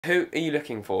Who are you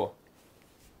looking for?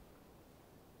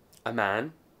 A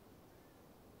man?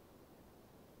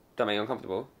 That made you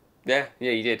uncomfortable? Yeah,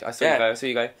 you did. I saw you go. I saw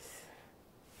you go.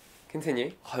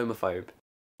 Continue. Homophobe.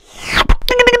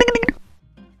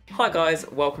 Hi guys,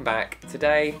 welcome back.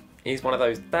 Today is one of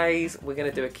those days we're going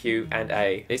to do a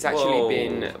Q&A. It's actually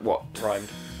been, what, rhymed?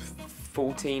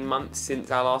 14 months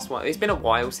since our last one. It's been a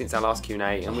while since our last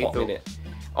Q&A, and we thought,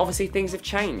 obviously things have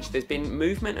changed. There's been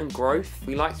movement and growth.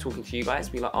 We like talking to you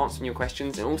guys. We like answering your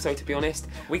questions, and also, to be honest,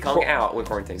 we can't get out with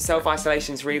quarantine.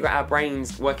 Self-isolation's really got our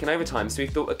brains working overtime, so we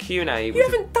thought a Q&A. You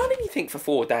haven't done anything for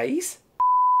 4 days.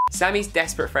 Sammy's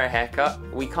desperate for a haircut.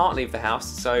 We can't leave the house,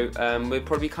 so we'll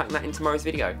probably be cutting that in tomorrow's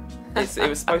video. It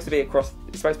was supposed to be it's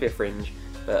supposed to be a fringe,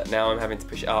 but now I'm having to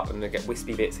push it up and I get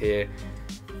wispy bits here.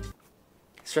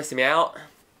 Stressing me out.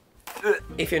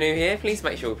 If you're new here, please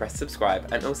make sure you press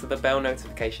subscribe and also the bell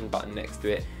notification button next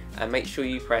to it, and make sure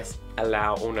you press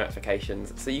allow all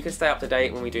notifications so you can stay up to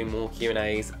date when we do more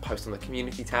Q&As, post on the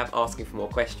community tab asking for more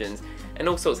questions and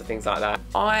all sorts of things like that.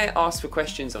 I ask for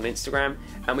questions on Instagram,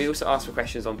 and we also ask for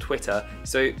questions on Twitter,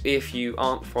 so if you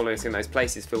aren't following us in those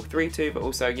places, feel free to, but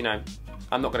also, you know,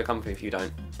 I'm not going to come for you if you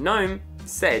don't. Gnome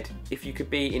said, if you could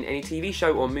be in any TV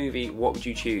show or movie, what would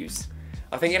you choose?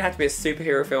 I think it had to be a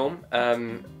superhero film.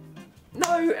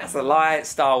 No, that's a lie.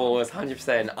 Star Wars,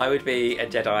 100%. I would be a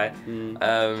Jedi,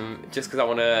 just because I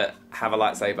want to have a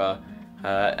lightsaber,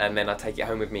 and then I take it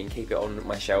home with me and keep it on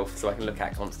my shelf so I can look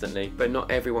at it constantly. But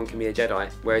not everyone can be a Jedi.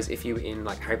 Whereas if you were in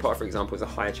like Harry Potter, for example, there's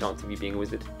a higher chance of you being a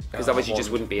wizard. Because otherwise you just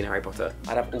wouldn't be in Harry Potter.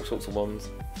 I'd have all sorts of wands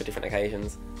for different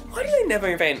occasions. Why do they never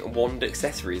invent wand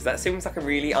accessories? That seems like a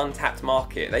really untapped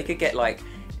market. They could get like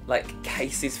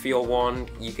cases for your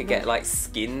wand. You could get like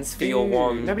skins for your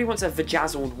wand. Nobody wants a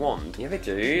vajazzled wand. Yeah, they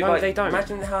do. No, they don't.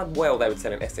 Imagine how well they would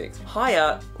sell in Essex.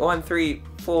 Hiya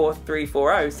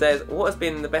 134340 says, what has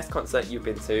been the best concert you've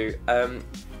been to?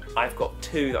 I've got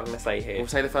 2 that I'm going to say here. We'll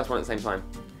say the first one at the same time.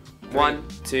 1,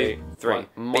 2, 3.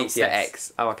 Monster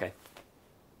X. Oh, okay.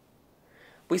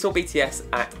 We saw BTS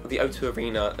at the O2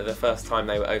 Arena the first time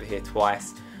they were over here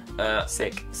twice.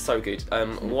 Sick. So good.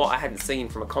 What I hadn't seen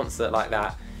from a concert like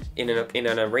that in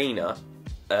an arena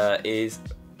is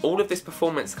all of this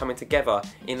performance coming together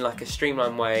in like a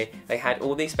streamlined way. They had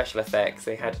all these special effects.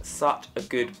 They had such a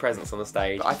good presence on the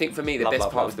stage. But I think for me the best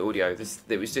part was the audio. It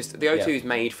was just the O2 is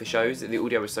made for shows. The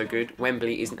audio was so good.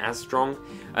 Wembley isn't as strong,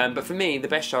 but for me the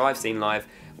best show I've seen live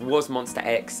was Monster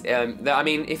X. I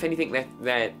mean, if anything,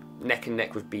 they're neck and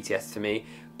neck with BTS to me.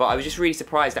 But I was just really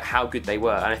surprised at how good they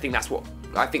were, and I think that's what.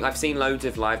 I think I've seen loads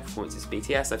of live performances of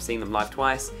BTS, I've seen them live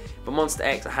twice, but Monster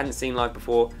X I hadn't seen live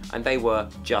before, and they were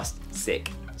just sick.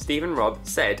 Stephen Robb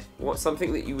said, what's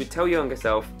something that you would tell your younger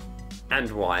self, and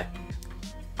why?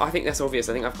 I think that's obvious.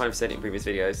 I think I've kind of said it in previous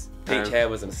videos. Peach hair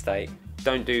was a mistake.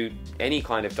 Don't do any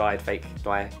kind of fake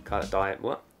kind of diet.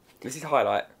 What? This is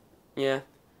highlight. Yeah.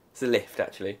 It's a lift,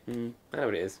 actually. I know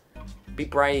what it is. Be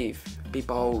brave, be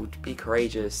bold, be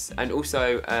courageous, and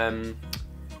also,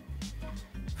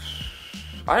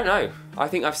 I don't know. I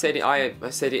think I've said it. I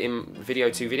said it in video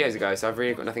 2 videos ago, so I've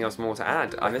really got nothing else more to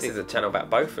add. And this is a channel about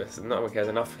both of us, and no one cares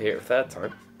enough to hear it a third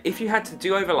time. If you had to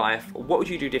do over life, what would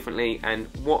you do differently, and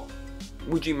what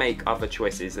would you make other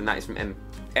choices? And that is from M.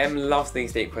 M loves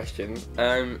these deep questions.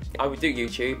 I would do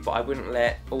YouTube, but I wouldn't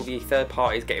let all the third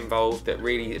parties get involved that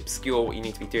really obscure what you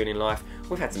need to be doing in life.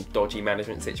 We've had some dodgy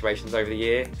management situations over the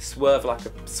year. Swerve like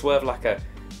a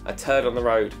turd on the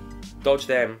road. Dodge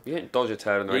them. You don't dodge a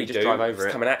turd on the road, you just drive over it.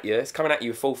 It's coming at you. It's coming at you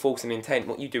with full force and intent.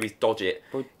 What you do is dodge it.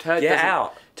 Well, get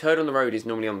out. Turd on the road is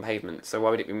normally on the pavement, so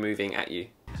why would it be moving at you?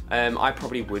 I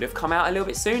probably would have come out a little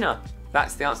bit sooner.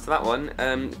 That's the answer to that one.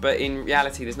 But in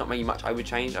reality, there's not really much I would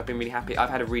change. I've been really happy.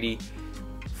 I've had a really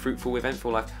fruitful,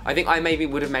 eventful life. I think I maybe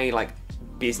would have made like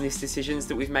business decisions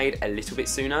that we've made a little bit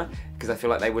sooner, because I feel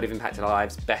like they would have impacted our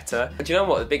lives better. And do you know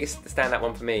what? The biggest standout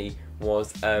one for me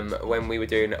was when we were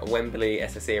doing Wembley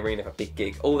SSE Arena for a big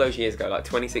gig all those years ago, like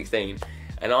 2016.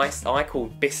 And I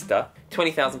called Bicester,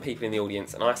 20,000 people in the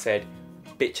audience, and I said,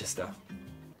 Bitchester.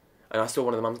 And I saw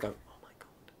one of the mums go, oh my God.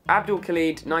 Abdul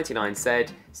Khalid 99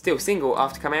 said, still single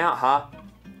after coming out, huh?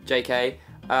 JK,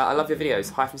 I love your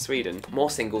videos, hi from Sweden.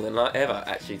 More single than ever,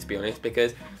 actually, to be honest,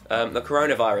 because the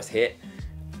coronavirus hit.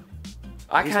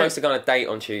 He's supposed to go on a date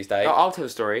on Tuesday. I'll tell the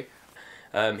story.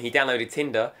 He downloaded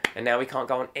Tinder, and now we can't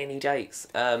go on any dates.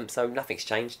 So nothing's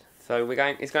changed. So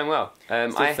it's going well.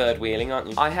 Still third wheeling, aren't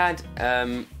you? I had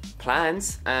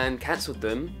plans and cancelled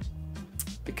them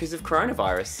because of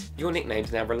coronavirus. Your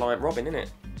nickname's now Reliant Robin, isn't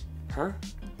it? Huh?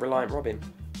 Reliant Robin.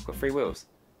 Got 3 wheels.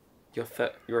 You're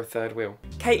a third wheel.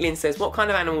 Caitlin says, what kind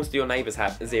of animals do your neighbours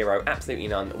have? 0. Absolutely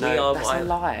none. No, that's a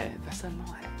lie. That's a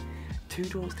lie. 2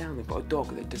 doors down, they've got a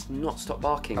dog that does not stop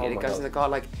barking, Oh and it my goes God. in the car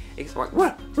like, it's like,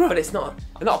 "Wah, wah." But it's not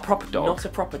Not a proper dog. Not a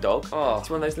proper dog. Oh. It's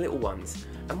one of those little ones.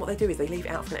 And what they do is they leave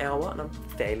it out for an hour, and I'm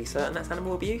fairly certain that's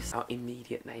animal abuse. Our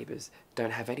immediate neighbours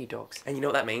don't have any dogs. And you know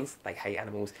what that means? They hate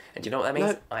animals. And do you know what that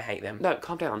means? No. I hate them. No,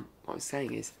 calm down. What I'm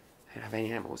saying is, they don't have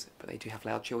any animals, but they do have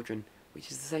loud children,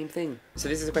 which is the same thing. So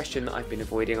this is a question that I've been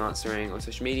avoiding answering on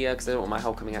social media because I don't want my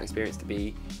whole coming out experience to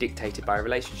be dictated by a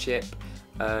relationship.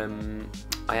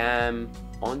 I am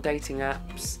on dating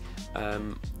apps.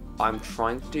 I'm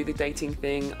trying to do the dating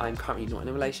thing. I'm currently not in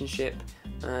a relationship.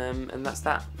 And that's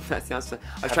that. That's the answer.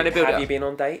 I was trying to build it Have up. you been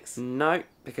on dates? No,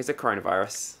 because of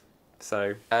coronavirus.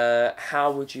 So,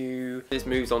 How would you... This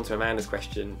moves on to Amanda's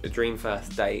question, the dream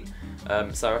first date.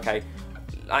 Okay,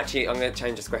 actually I'm going to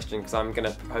change this question because I'm going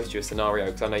to propose to you a scenario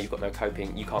because I know you've got no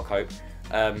coping, you can't cope.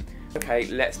 Okay,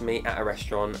 let's meet at a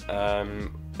restaurant,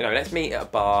 let's meet at a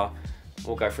bar,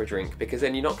 we'll go for a drink, because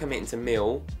then you're not committing to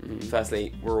meal.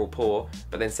 Firstly, we're all poor,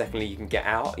 but then secondly, you can get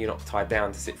out, you're not tied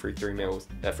down to sit through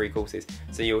 3 courses.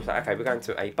 So you're like, okay, we're going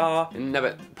to a bar. no,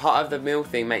 but part of the meal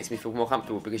thing makes me feel more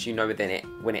comfortable because you know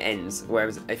when it ends.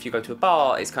 Whereas if you go to a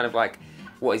bar, it's kind of like,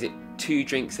 what is it, 2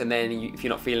 drinks and then if you're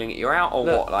not feeling it, you're out, or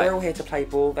Look, what? Like, they're all here to play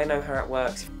ball, they know how it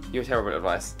works. you're terrible at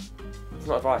advice. It's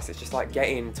not advice, it's just like get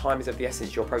in, time is of the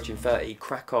essence, you're approaching 30,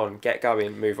 crack on, get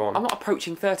going, move on. I'm not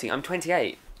approaching 30, I'm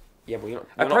 28. Yeah, well, you're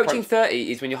Approaching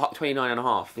 30 is when you're 29 and a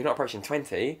half. You're not approaching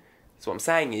 20. So what I'm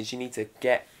saying is you need to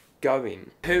get going.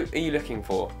 Who are you looking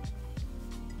for?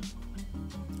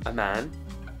 A man.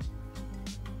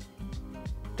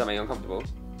 Don't make you uncomfortable.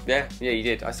 Yeah. Yeah, you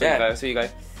did. I saw Yeah. you go. I saw you go.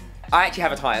 I actually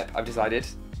have a type, I've decided.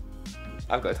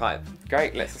 I've got a type.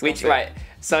 Great, let's discuss Which, it. right,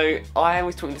 so I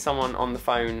was talking to someone on the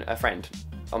phone, a friend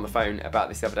on the phone about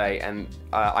this the other day, and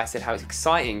I said how it's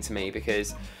exciting to me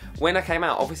because when I came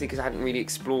out, obviously because I hadn't really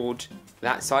explored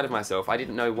that side of myself, I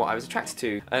didn't know what I was attracted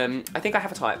to. I think I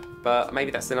have a type, but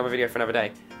maybe that's another video for another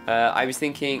day. I was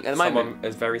thinking, at the moment... Someone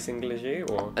as very single as you,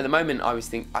 or...? At the moment, I was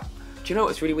thinking... do you know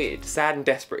what's really weird? Sad and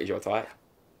desperate is your type.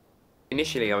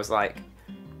 Initially, I was like,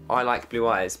 I like blue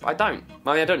eyes, but I don't.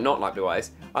 I mean, I don't not like blue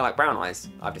eyes. I like brown eyes,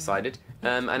 I've decided.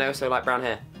 And I also like brown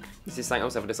hair. This is something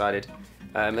else I've decided.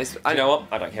 You know what?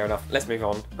 I don't care enough. Let's move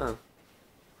on. Oh.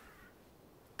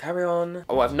 Carry on.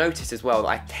 Oh, I've noticed as well that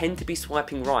I tend to be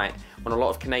swiping right on a lot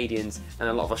of Canadians and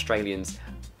a lot of Australians.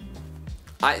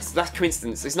 That's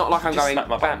coincidence. It's not like I'm Just going, smacked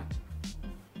my bam.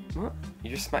 What?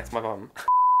 You just smacked my bum.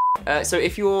 So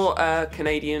if you're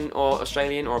Canadian or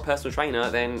Australian or a personal trainer,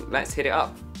 then let's hit it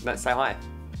up. Let's say hi.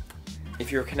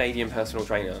 If you're a Canadian personal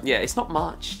trainer. Yeah, it's not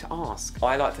much to ask.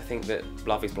 I like to think that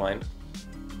love is blind.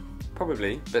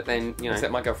 Probably, but then, you know.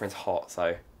 Except my girlfriend's hot,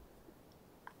 so...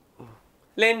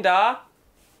 Linda!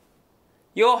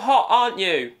 You're hot, aren't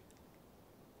you?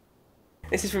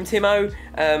 This is from Timo.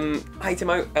 Hey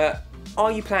Timo,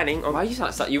 are you planning on... Why are you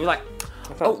like that? You were like,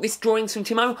 oh, this drawing's from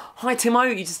Timo. Hi Timo.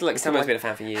 You just like... Timo's been a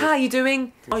fan for years. How are you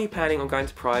doing? Are you planning on going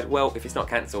to Pride? Well, if it's not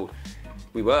cancelled.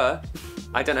 We were.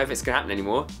 I don't know if it's going to happen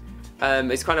anymore.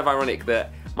 It's kind of ironic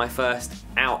that my first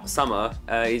out summer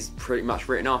is pretty much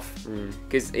written off.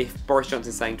 Because if Boris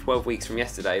Johnson's saying 12 weeks from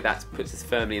yesterday, that puts us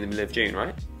firmly in the middle of June,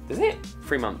 right? Does it?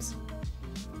 3 months.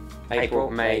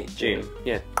 April, May, June.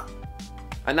 Yeah.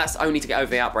 And that's only to get over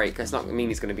the outbreak. That's not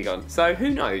mean it's going to be gone. So who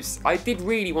knows? I did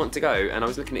really want to go, and I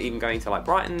was looking at even going to like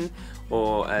Brighton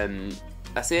or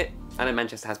that's it. I know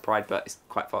Manchester has Pride, but it's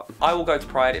quite far. I will go to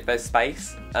Pride if there's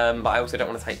space, but I also don't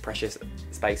want to take precious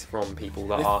space from people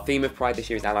that are... The theme of Pride this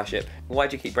year is allyship. Why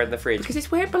do you keep bread in the fridge? Because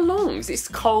it's where it belongs. It's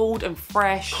cold and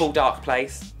fresh. Cool, dark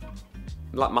place.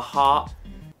 Like my heart.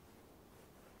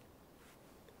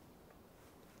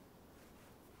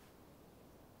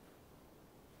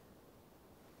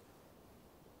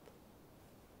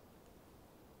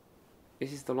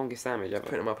 This is the longest sandwich ever.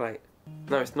 Put it on my plate.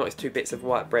 No, it's not. It's 2 bits of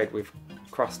white bread with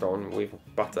crust on with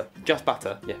butter. Just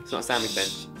butter? Yeah. It's not a sandwich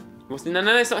then?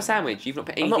 No, it's not a sandwich. You've not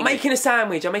put anything I'm not making a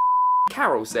sandwich. I'm making...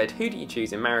 Carol said, who do you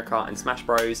choose in Mario Kart and Smash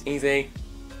Bros? Easy.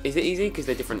 Is it easy? Because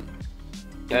they're different.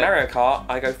 In Mario Kart,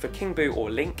 I go for King Boo or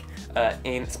Link.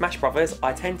 In Smash Brothers,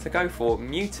 I tend to go for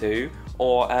Mewtwo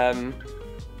or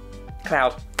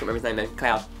Cloud. Can't remember his name though.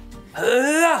 Cloud.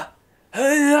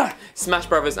 Smash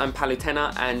Brothers, I'm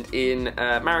Palutena, and in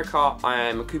Mario Kart, I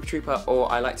am a Koopa Trooper,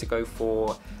 or I like to go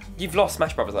for... You've lost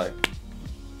Smash Brothers though.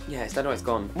 Yes, I know it's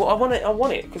gone. Well, I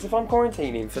want it, because if I'm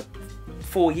quarantining for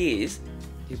 4 years...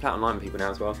 You can play it online with people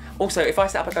now as well. Also, if I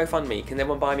set up a GoFundMe, can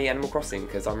anyone buy me Animal Crossing?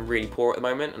 Because I'm really poor at the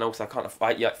moment, and also I can't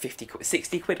afford like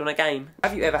 60 quid on a game.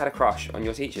 Have you ever had a crush on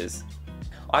your teachers?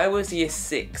 I was year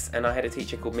 6, and I had a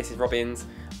teacher called Mrs. Robbins.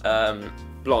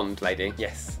 Blonde lady?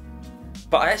 Yes.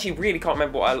 But I actually really can't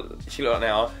remember what she looked like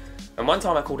now. And one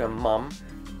time I called her mum.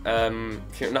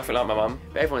 She looked nothing like my mum.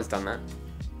 But everyone's done that.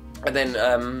 And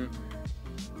then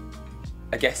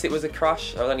I guess it was a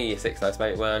crush. I was only year 6 though, so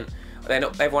it weren't. Then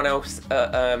everyone else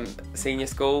at senior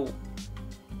school.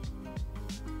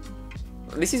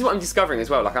 This is what I'm discovering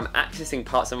as well. Like, I'm accessing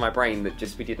parts of my brain that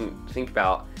just we didn't think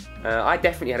about. I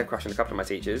definitely had a crush on a couple of my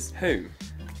teachers. Who?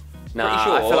 Nah, Pretty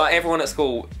sure. I feel like Everyone at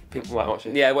school, people might watch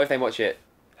it. Yeah, what if they watch it?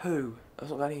 Who? That's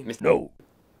not going in. No.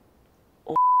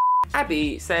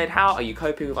 Abby said, how are you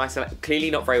coping with isolation?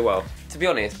 Clearly not very well. To be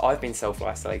honest, I've been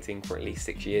self-isolating for at least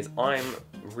 6 years. I'm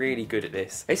really good at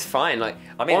this. It's fine. Like,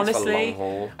 I mean, honestly, it's for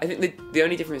long haul. I think the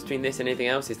only difference between this and anything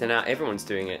else is that now everyone's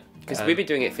doing it. Because we've been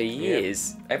doing it for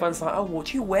years. Yeah. Everyone's like, oh, what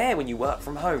do you wear when you work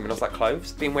from home? And I was like,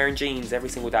 clothes. Been wearing jeans every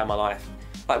single day of my life.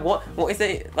 Like, what is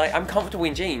it? Like, I'm comfortable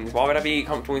in jeans. Why would I be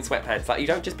comfortable in sweatpants? Like, you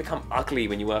don't just become ugly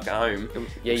when you work at home.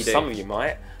 Yeah, you do. Some of you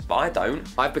might, but I don't.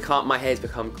 My hair's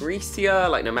become greasier,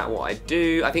 like, no matter what I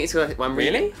do. I think it's because I'm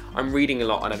reading a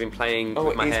lot and I've been playing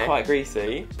with my hair. Oh, it is quite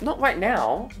greasy. Not right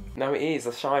now. No, it is.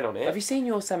 A shine on it. Have you seen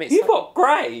your Sammy? You've got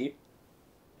grey.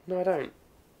 No, I don't.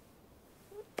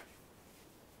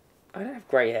 I don't have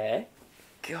grey hair.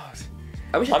 God.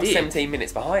 I wish I I'm did. 17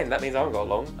 minutes behind. That means I haven't got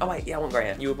long. Oh, wait, yeah, I want grey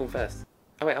hair. You were born first.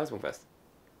 Oh, wait, I was born first.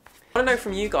 I want to know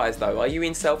from you guys though, are you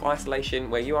in self-isolation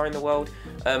where you are in the world?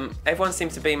 Everyone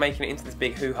seems to be making it into this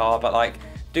big hoo-ha, but like,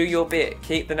 do your bit,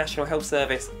 keep the National Health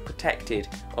Service protected,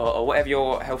 or whatever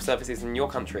your health service is in your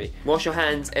country. Wash your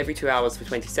hands every 2 hours for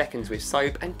 20 seconds with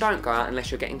soap, and don't go out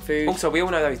unless you're getting food. Also, we all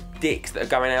know those dicks that are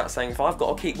going out saying, if I've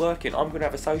got to keep working, I'm going to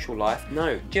have a social life.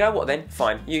 No. Do you know what then?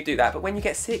 Fine, you do that, but when you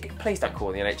get sick, please don't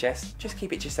call the NHS. Just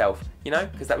keep it to yourself, you know?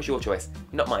 Because that was your choice,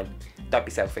 not mine. Don't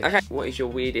be selfish. Okay. What is your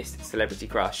weirdest celebrity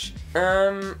crush?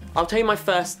 I'll tell you my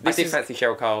first. I did fancy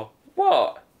Cheryl Cole.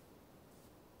 What?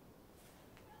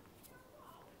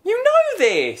 You know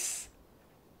this!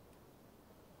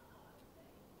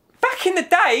 Back in the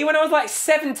day when I was like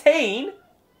 17!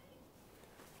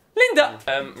 Linda!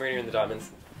 Marina and the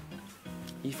Diamonds.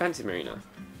 You fancied Marina?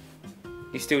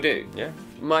 You still do? Yeah.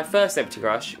 My first celebrity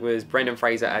crush was Brendan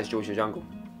Fraser as George of the Jungle.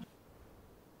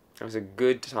 That was a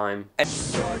good time.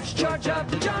 George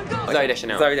of the Jungle! Zooey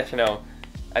Deschanel. Zooey Deschanel.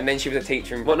 And then she was a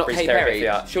teacher in Well, not Katy Perry.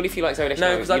 Surely if you like Zooey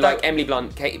Deschanel, no, because I like Emily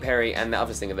Blunt, Katy Perry, and the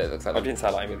other singer that looks like I didn't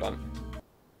say like Emily Blunt.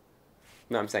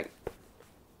 No, I'm saying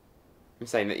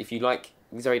that if you like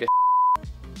Zooey Deschanel,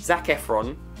 Zac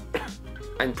Efron,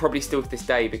 and probably still to this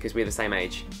day because we're the same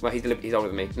age. Well, he's older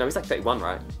than me. No, he's like 31,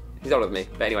 right? He's older than me.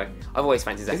 But anyway, I've always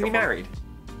fancied Zac Efron. Isn't he married?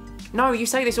 No, you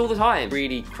say this all the time.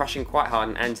 Really crushing quite hard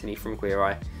on Anthony from Queer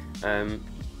Eye.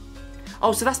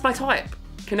 Oh, so that's my type.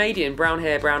 Canadian, brown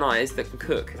hair, brown eyes that can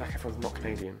cook. Zac Efron's not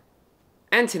Canadian.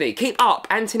 Anthony, keep up.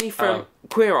 Anthony from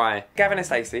Queer Eye. Gavin and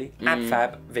Stacey,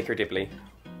 AbFab, Vicar Dibley.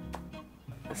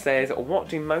 Says, what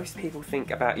do most people think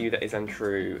about you that is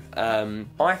untrue?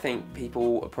 I think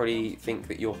people probably think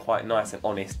that you're quite nice and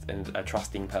honest and a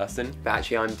trusting person. But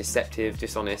actually I'm deceptive,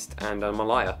 dishonest, and I'm a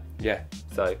liar. Yeah.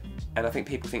 So. And I think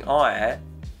people think I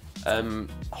am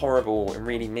horrible and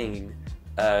really mean.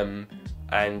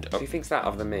 And who thinks that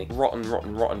other than me? Rotten,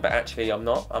 but actually I'm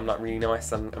not. I'm like really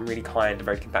nice, I'm really kind,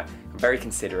 I'm very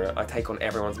considerate. I take on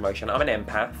everyone's emotion. I'm an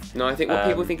empath. No, I think what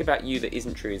people think about you that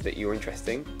isn't true is that you're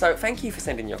interesting. So thank you for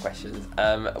sending your questions.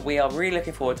 We are really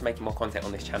looking forward to making more content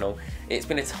on this channel. It's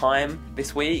been a time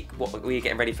this week. We're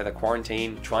getting ready for the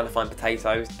quarantine, trying to find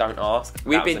potatoes, don't ask.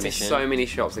 We've been to so many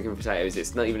shops looking for potatoes,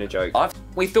 it's not even a joke.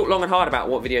 We thought long and hard about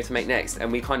what video to make next,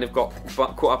 and we kind of got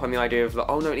caught up on the idea of like,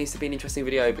 oh no, it needs to be an interesting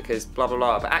video because blah blah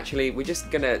blah, but actually we're just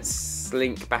gonna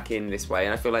slink back in this way,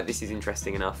 and I feel like this is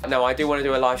interesting enough. No, I do want to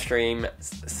do a live stream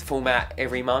format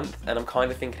every month, and I'm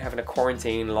kind of thinking of having a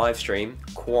quarantine live stream,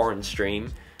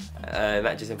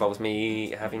 that just involves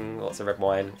me having lots of red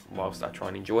wine whilst I try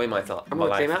and enjoy my life.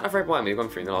 The amount of red wine we've gone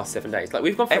through in the last 7 days, like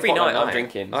we've gone for every night I'm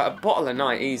drinking. Like, a bottle a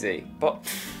night, easy. But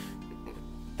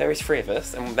there is 3 of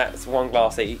us, and that's 1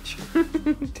 glass each.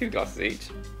 2 glasses each.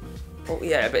 Well,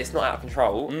 yeah, but it's not out of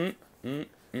control.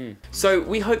 So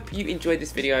we hope you enjoyed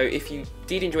this video. If you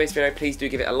did enjoy this video, please do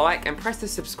give it a like and press the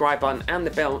subscribe button and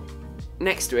the bell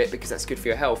next to it because that's good for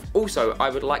your health. Also, I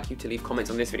would like you to leave comments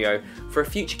on this video for a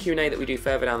future Q&A that we do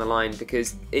further down the line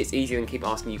because it's easier than keep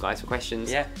asking you guys for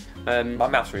questions. Yeah. My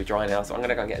mouth's really dry now, so I'm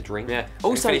gonna go and get a drink. Yeah.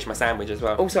 Also, finish my sandwich as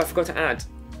well. Also, I forgot to add,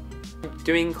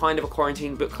 doing kind of a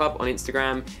quarantine book club on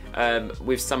Instagram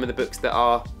with some of the books that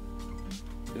are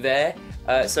there.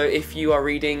 So if you are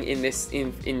reading in this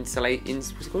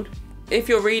what's it called? If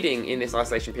you're reading in this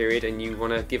isolation period and you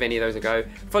want to give any of those a go,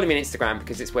 follow me on Instagram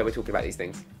because it's where we're talking about these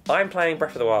things. I'm playing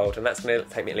Breath of the Wild and that's going to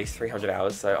take me at least 300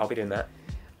 hours, so I'll be doing that.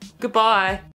 Goodbye.